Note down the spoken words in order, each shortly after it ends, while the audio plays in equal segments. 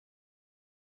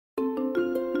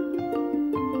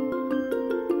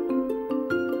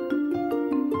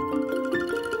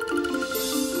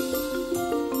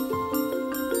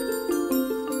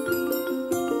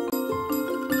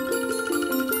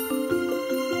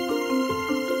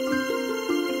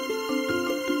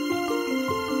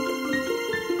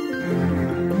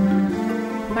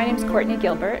My name is Courtney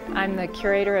Gilbert. I'm the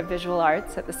curator of visual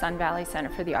arts at the Sun Valley Center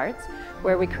for the Arts,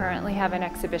 where we currently have an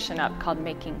exhibition up called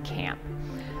Making Camp.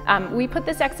 We put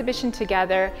this exhibition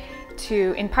together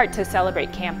in part to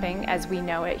celebrate camping as we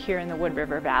know it here in the Wood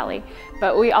River Valley,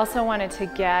 but we also wanted to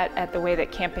get at the way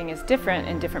that camping is different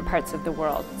in different parts of the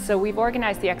world. So we've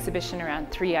organized the exhibition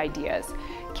around three ideas: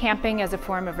 camping as a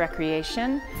form of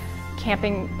recreation,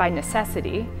 camping by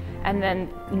necessity, and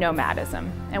then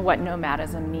nomadism, and what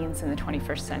nomadism means in the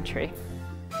 21st century.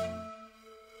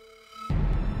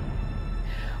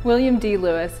 William D.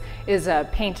 Lewis is a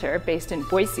painter based in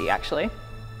Boise, actually,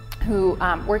 who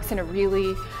works in a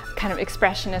really kind of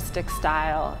expressionistic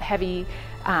style, heavy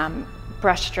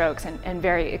brush strokes, and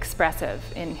very expressive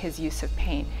in his use of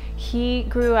paint. He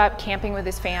grew up camping with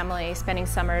his family, spending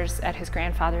summers at his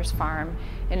grandfather's farm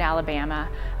in Alabama,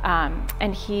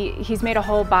 and he's made a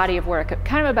whole body of work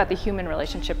kind of about the human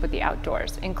relationship with the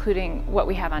outdoors, including what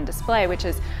we have on display, which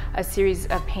is a series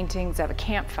of paintings of a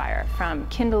campfire, from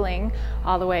kindling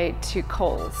all the way to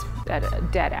coals.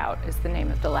 Dead Out is the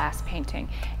name of the last painting.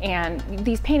 And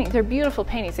these paintings, they're beautiful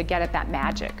paintings that get at that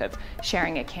magic of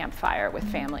sharing a campfire with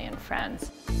family and friends.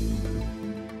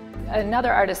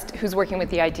 Another artist who's working with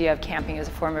the idea of camping as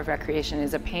a form of recreation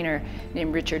is a painter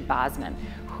named Richard Bosman,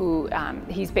 who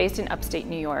he's based in upstate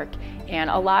New York, and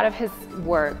a lot of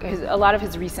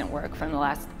his recent work from the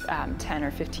last 10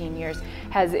 or 15 years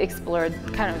has explored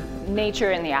kind of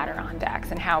nature in the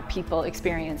Adirondacks and how people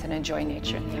experience and enjoy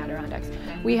nature in the Adirondacks.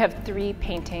 We have 3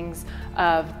 paintings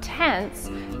of tents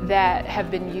that have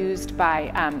been used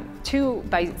by 2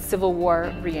 by Civil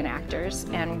War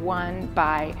reenactors and 1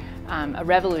 by a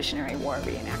Revolutionary War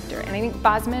reenactor. And I think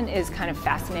Bosman is kind of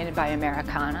fascinated by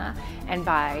Americana and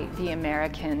by the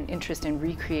American interest in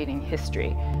recreating history.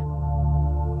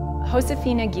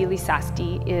 Josefina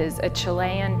Gilisasti is a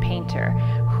Chilean painter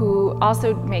who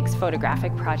also makes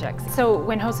photographic projects. So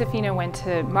when Josefina went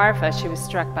to Marfa, she was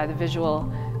struck by the visual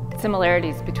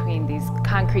similarities between these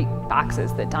concrete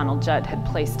boxes that Donald Judd had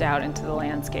placed out into the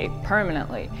landscape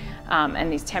permanently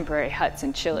and these temporary huts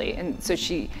in Chile. And so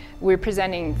we're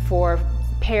presenting 4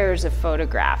 pairs of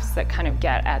photographs that kind of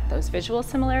get at those visual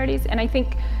similarities. And I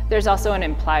think there's also an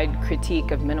implied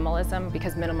critique of minimalism,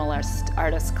 because minimalist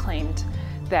artists claimed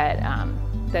that,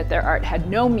 that their art had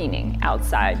no meaning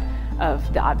outside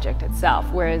of the object itself,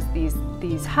 whereas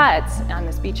these huts on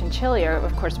this beach in Chile are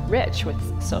of course rich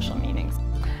with social meanings.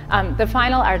 The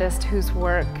final artist whose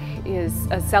work is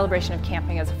a celebration of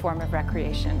camping as a form of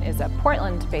recreation is a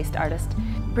Portland-based artist.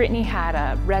 Brittany had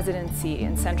a residency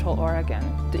in Central Oregon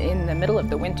in the middle of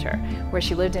the winter, where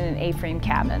she lived in an A-frame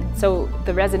cabin. So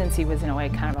the residency was in a way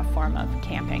kind of a form of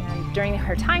camping. And during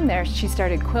her time there, she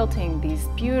started quilting these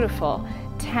beautiful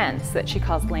tents that she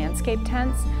calls landscape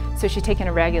tents. So she'd taken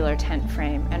a regular tent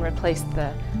frame and replaced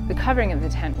the covering of the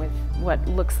tent with what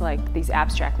looks like these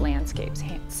abstract landscapes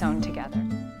sewn together.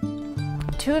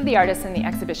 2 of the artists in the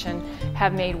exhibition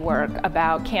have made work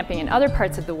about camping in other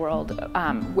parts of the world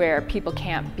where people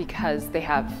camp because they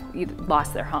have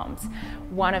lost their homes.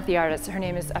 One of the artists, her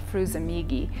name is Afrooza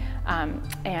Migi,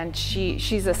 and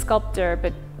she's a sculptor,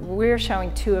 but we're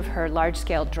showing 2 of her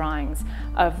large-scale drawings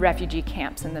of refugee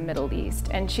camps in the Middle East.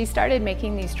 And she started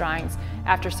making these drawings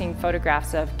after seeing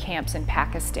photographs of camps in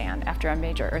Pakistan after a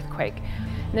major earthquake.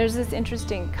 And there's this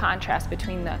interesting contrast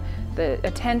between the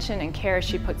attention and care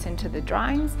she puts into the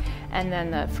drawings and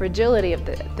then the fragility of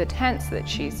the tents that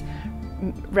she's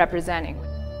representing.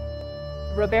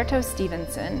 Roberto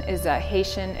Stevenson is a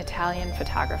Haitian-Italian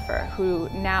photographer who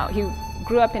he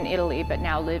grew up in Italy but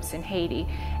now lives in Haiti.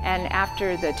 And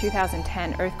after the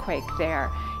 2010 earthquake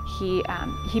there, he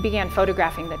began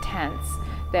photographing the tents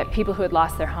that people who had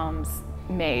lost their homes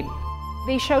made.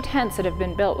 They show tents that have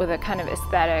been built with a kind of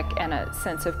aesthetic and a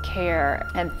sense of care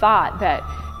and thought that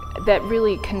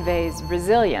really conveys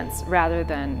resilience rather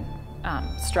than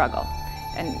struggle.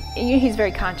 And he's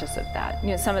very conscious of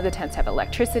that. Some of the tents have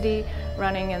electricity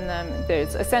running in them.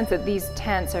 There's a sense that these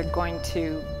tents are going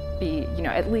to be,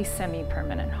 at least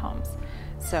semi-permanent homes.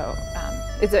 So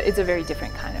it's a very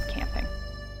different kind of camping.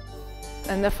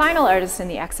 And the final artist in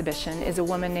the exhibition is a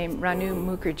woman named Ranu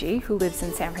Mukherjee, who lives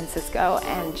in San Francisco,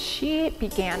 and she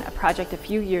began a project a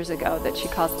few years ago that she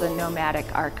calls the Nomadic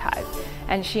Archive.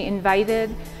 And she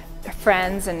invited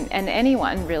friends and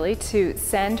anyone really to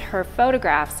send her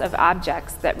photographs of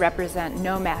objects that represent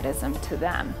nomadism to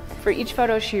them. For each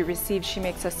photo she receives, she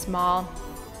makes a small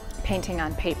painting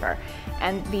on paper.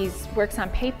 And these works on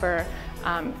paper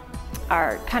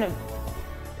are kind of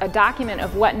a document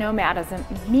of what nomadism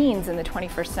means in the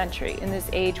 21st century, in this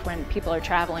age when people are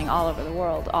traveling all over the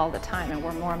world all the time and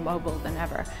we're more mobile than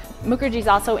ever. Mukherjee is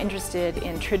also interested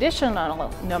in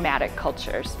traditional nomadic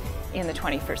cultures in the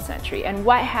 21st century and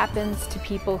what happens to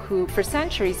people who for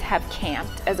centuries have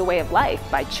camped as a way of life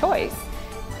by choice,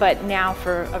 but now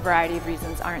for a variety of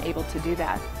reasons aren't able to do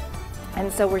that.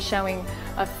 And so we're showing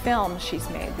a film she's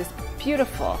made, this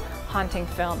beautiful haunting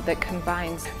film that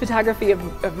combines photography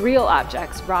of real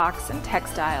objects, rocks and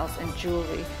textiles and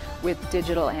jewelry, with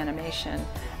digital animation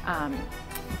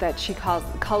that she calls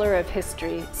Color of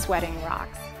History, Sweating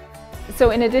Rocks.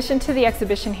 So in addition to the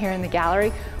exhibition here in the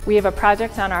gallery, we have a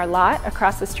project on our lot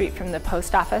across the street from the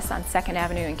post office on 2nd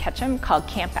Avenue in Ketchum called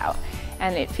Camp Out.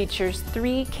 And it features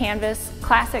 3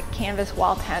 classic canvas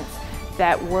wall tents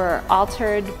that were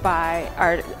altered by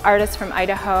artists from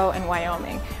Idaho and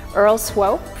Wyoming. Earl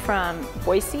Swope from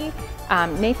Boise,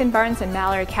 Nathan Barnes and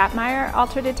Mallory Kapmeyer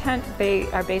altered a tent.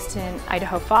 They are based in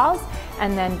Idaho Falls,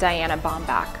 and then Diana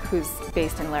Baumbach, who's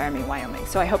based in Laramie, Wyoming.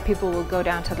 So I hope people will go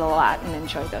down to the lot and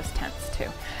enjoy those tents too.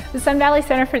 The Sun Valley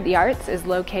Center for the Arts is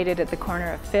located at the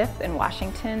corner of 5th and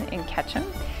Washington in Ketchum,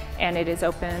 and it is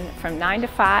open from 9 to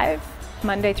 5,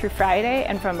 Monday through Friday,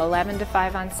 and from 11 to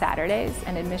 5 on Saturdays,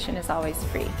 and admission is always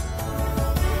free.